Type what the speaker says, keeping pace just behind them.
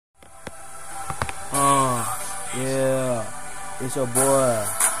Yeah, it's your boy,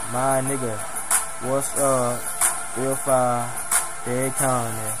 my nigga. What's up? Real fire, they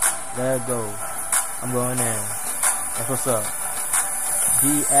counting. Let's go. I'm going in. That's what's up.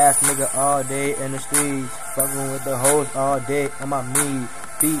 D-ass nigga all day in the streets. Fucking with the hoes all day on my meat.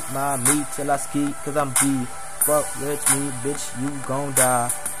 Beat my meat till I ski, cause I'm beat. Fuck with me, bitch, you gon' die.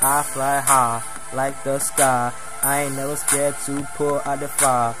 I fly high like the sky. I ain't never scared to pull out the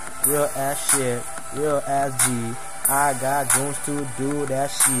fire. Real ass shit, real ass G. I got goons to do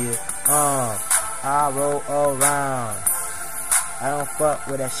that shit. I roll around. I don't fuck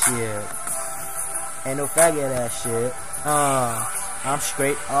with that shit. Ain't no faggot that shit. I'm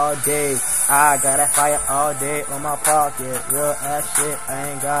straight all day. I got that fire all day on my pocket. Real ass shit, I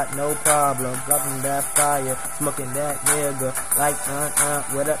ain't got no problem. Dropping that fire, smoking that nigga. Like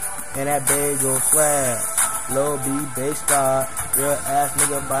with a and that bagel swag. Low B bass star. Real ass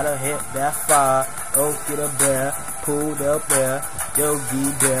nigga about to hit that fire. Go get a bear, pulled up there.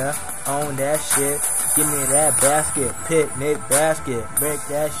 Yogi there on that shit. Give me that basket, picnic basket. Break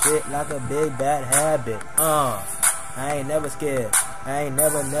that shit like a big bad habit. I ain't never scared. I ain't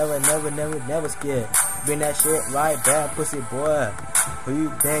never scared. Bring that shit right back, pussy boy. Who you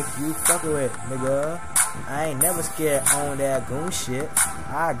think you fucking with, nigga? I ain't never scared on that goon shit.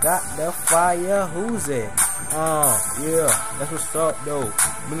 I got the fire, who's it? Yeah, that's what's up though.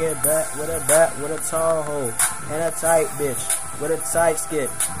 Bring it back with a tall hoe. And a tight bitch with a tight skip.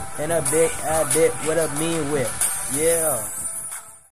 And a big ass dick with a mean whip. Yeah.